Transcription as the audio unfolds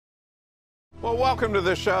Well, welcome to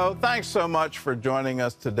the show. Thanks so much for joining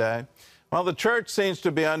us today. Well, the church seems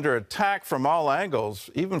to be under attack from all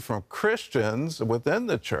angles, even from Christians within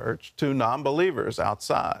the church to non-believers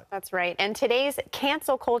outside. That's right. And today's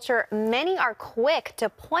cancel culture, many are quick to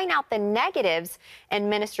point out the negatives in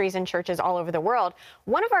ministries and churches all over the world.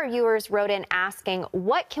 One of our viewers wrote in asking,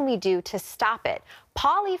 what can we do to stop it?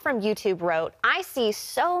 Polly from YouTube wrote, I see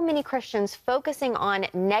so many Christians focusing on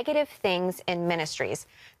negative things in ministries.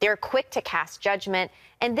 They're quick to cast judgment,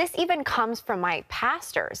 and this even comes from my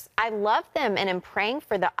pastors. I love them and am praying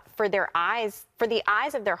for the eyes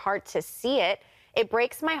of their heart to see it. It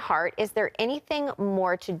breaks my heart. Is there anything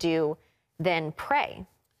more to do than pray?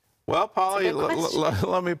 Well, Polly,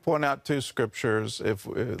 let me point out two scriptures. If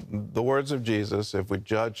the words of Jesus, if we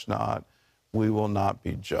judge not, we will not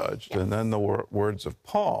be judged. Yes. And then the words of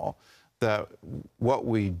Paul, that what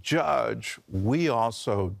we judge, we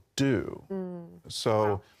also do. So,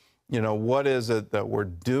 wow. You know, what is it that we're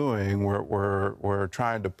doing? We're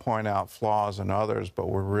trying to point out flaws in others, but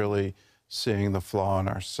we're really seeing the flaw in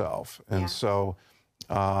ourselves. And so,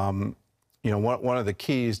 you know, one of the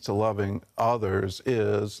keys to loving others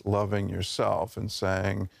is loving yourself and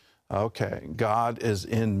saying, okay, God is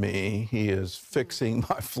in me. He is fixing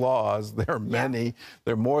my flaws. There are many.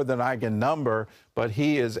 They're more than I can number, but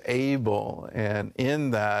He is able. And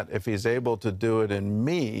in that, if He's able to do it in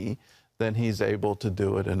me, then He's able to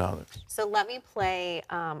do it in others. So let me play,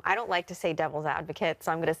 I don't like to say devil's advocate,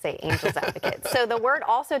 so I'm going to say angel's advocate. So the word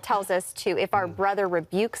also tells us to, if our brother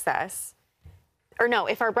rebukes us, or no,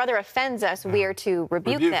 if our brother offends us, we are to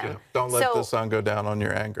rebuke them. Don't let the sun go down on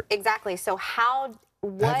your anger. Exactly. So have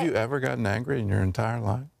you ever gotten angry in your entire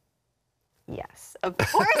life? Yes, of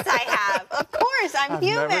course I have. Of course, I'm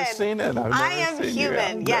human. I've never seen it. I am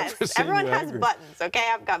human, yes. Everyone has buttons,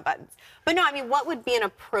 okay? I've got buttons. But no, I mean, what would be an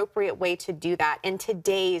appropriate way to do that in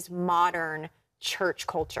today's modern church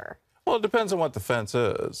culture? Well, it depends on what the offense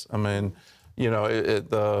is. I mean, you know,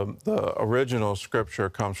 the original scripture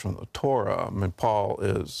comes from the Torah. I mean, Paul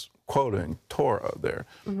is quoting Torah there.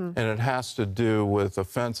 And it has to do with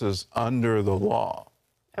offenses under the law.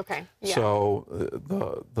 Okay. Yeah. So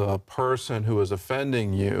the person who is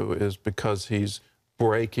offending you is because he's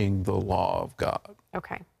breaking the law of God.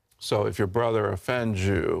 Okay. So if your brother offends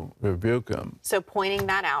you, rebuke him. So pointing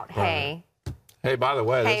that out, hey. Hey, by the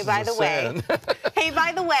way, this is a sin. Hey,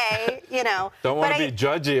 by the way, you know. Don't want to be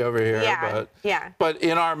judgy over here, yeah. But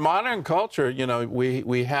in our modern culture, you know,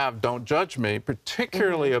 we have don't judge me,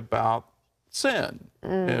 particularly about sin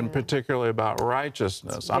and particularly about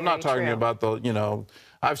righteousness. I'm not talking about the, you know,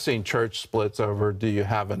 I've seen church splits over do you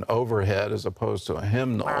have an overhead as opposed to a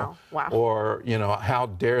hymnal. Wow. Or, you know, how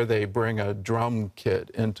dare they bring a drum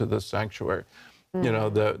kit into the sanctuary. You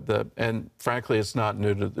know, and frankly, it's not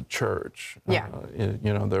new to the church. Yeah.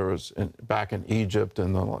 You know, there was, back in Egypt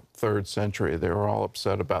in the 3rd century, they were all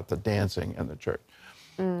upset about the dancing in the church.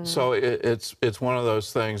 So it's one of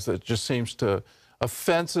those things that just seems to,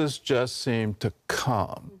 offenses just seem to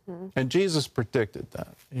come. And Jesus predicted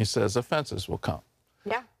that. He says, offenses will come.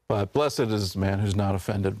 Yeah. But blessed is the man who's not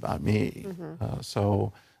offended by me.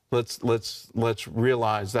 So let's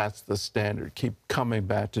realize that's the standard. Keep coming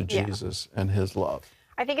back to Jesus and His love.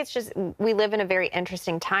 I think it's just, we live in a very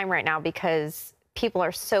interesting time right now because people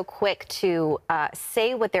are so quick to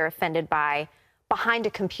say what they're offended by behind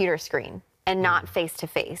a computer screen and not face to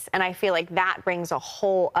face. And I feel like that brings a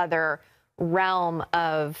whole other realm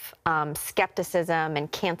of skepticism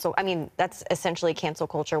and cancel. I mean, that's essentially cancel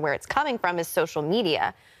culture. Where it's coming from is social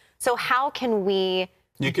media. So how can we...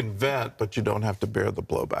 You can vent, but you don't have to bear the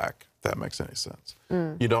blowback, if that makes any sense.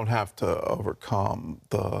 You don't have to overcome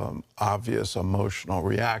the obvious emotional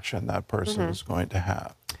reaction that person is going to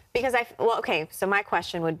have. Because well, okay, so my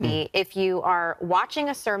question would be, if you are watching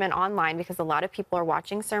a sermon online, because a lot of people are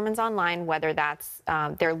watching sermons online, whether that's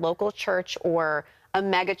their local church or a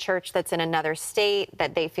mega church that's in another state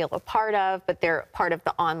that they feel a part of, but they're part of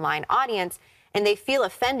the online audience, and they feel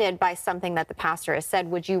offended by something that the pastor has said,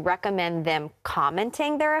 would you recommend them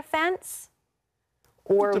commenting their offense?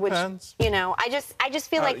 Or would you know, I just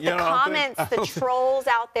feel like the comments, the trolls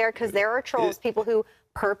out there, because there are trolls, people who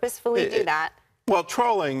purposefully do that. Well,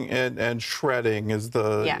 trolling and shredding is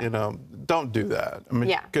the, you know, don't do that. I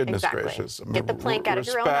mean, goodness gracious. I mean, get the plank out of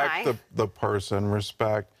your own eye. Respect the person,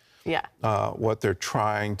 respect what they're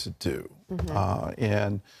trying to do.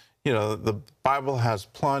 And, you know, the Bible has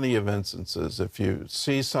plenty of instances. If you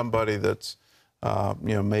see somebody that's,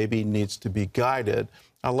 you know, maybe needs to be guided,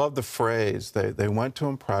 I love the phrase, they went to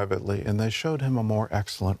him privately and they showed him a more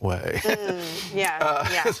excellent way.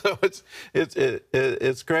 So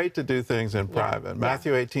it's great to do things in private.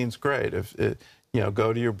 Matthew 18 is great. If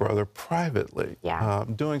go to your brother privately. Yeah.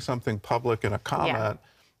 Doing something public in a comment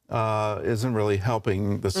isn't really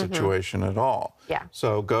helping the situation at all. Yeah.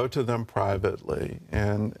 So go to them privately,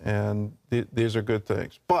 and these are good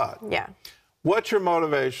things. But what's your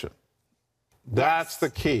motivation? That's the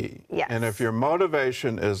key. Yes. And if your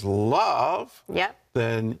motivation is love,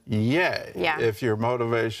 then yay. If your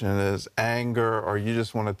motivation is anger, or you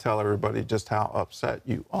just want to tell everybody just how upset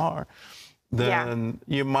you are, then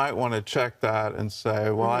you might want to check that and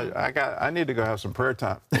say, well, I need to go have some prayer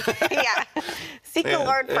time. Seek the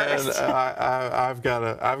Lord first. And I've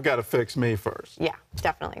got to fix me first. Yeah,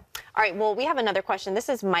 definitely. All right, well, we have another question. This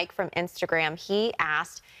is Mike from Instagram. He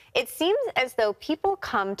asked, it seems as though people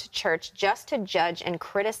come to church just to judge and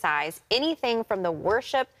criticize anything from the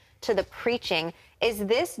worship to the preaching. Is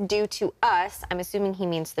this due to us, I'm assuming he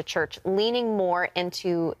means the church, leaning more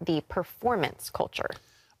into the performance culture?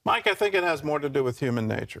 Mike, I think it has more to do with human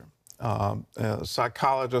nature.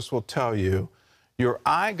 Psychologists will tell you your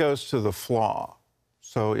eye goes to the flaw.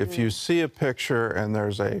 So if you see a picture and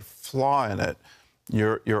there's a flaw in it,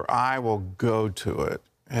 your eye will go to it.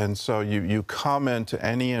 And so you come into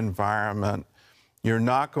any environment, you're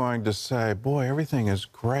not going to say, boy, everything is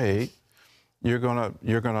great. You're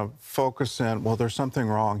gonna focus in, well, there's something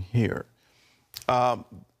wrong here.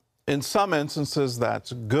 In some instances,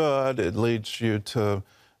 that's good. It leads you to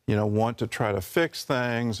want to try to fix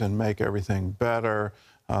things and make everything better.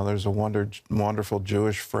 There's a wonderful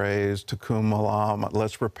Jewish phrase, tikkun olam,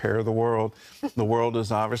 let's repair the world. The world is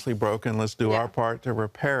obviously broken. Let's do our part to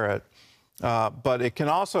repair it. But it can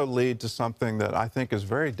also lead to something that I think is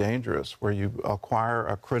very dangerous, where you acquire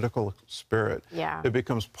a critical spirit. It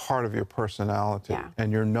becomes part of your personality,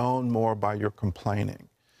 and you're known more by your complaining.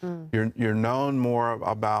 You're known more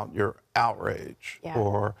about your outrage,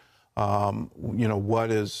 or what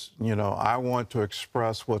is, I want to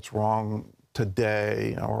express what's wrong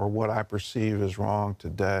today, or what I perceive is wrong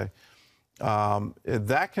today.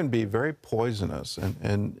 That can be very poisonous,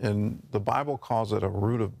 and the Bible calls it a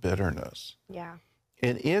root of bitterness.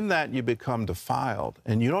 And in that, you become defiled,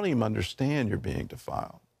 and you don't even understand you're being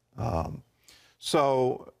defiled.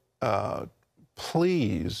 So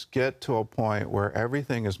please get to a point where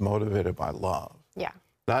everything is motivated by love.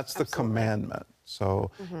 That's the commandment.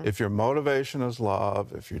 So if your motivation is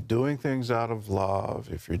love, if you're doing things out of love,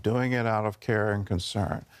 if you're doing it out of care and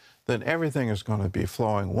concern, then everything is going to be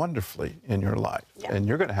flowing wonderfully in your life, and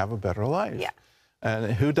you're going to have a better life.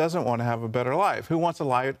 And who doesn't want to have a better life? Who wants a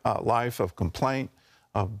life of complaint,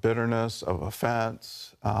 of bitterness, of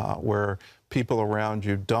offense, where people around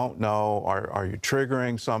you don't know, are you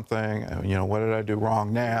triggering something? What did I do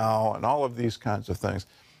wrong now? And all of these kinds of things.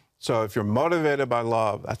 So if you're motivated by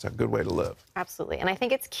love, that's a good way to live. Absolutely. And I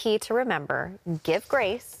think it's key to remember, give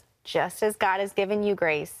grace just as God has given you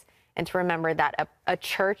grace, and to remember that a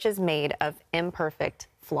church is made of imperfect,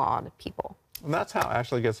 flawed people. And that's how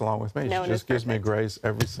Ashley gets along with me. She just gives me grace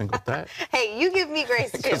every single day. Hey, you give me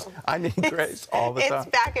grace too. I need grace all the time.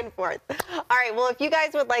 It's back and forth. All right, well, if you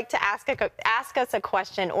guys would like to ask us a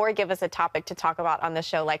question or give us a topic to talk about on the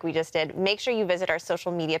show like we just did, make sure you visit our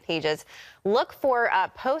social media pages. Look for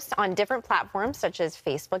posts on different platforms such as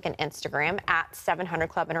Facebook and Instagram at 700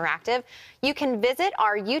 Club Interactive. You can visit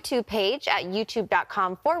our YouTube page at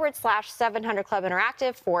youtube.com/700 Club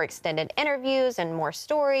Interactive for extended interviews and more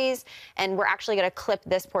stories. And we're actually going to clip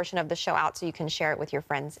this portion of the show out so you can share it with your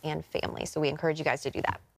friends and family. So we encourage you guys to do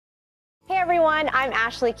that. Hey everyone, I'm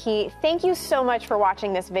Ashley Key. Thank you so much for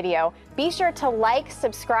watching this video. Be sure to like,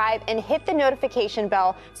 subscribe, and hit the notification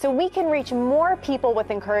bell so we can reach more people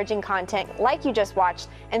with encouraging content like you just watched,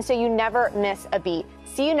 and so you never miss a beat.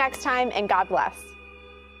 See you next time, and God bless.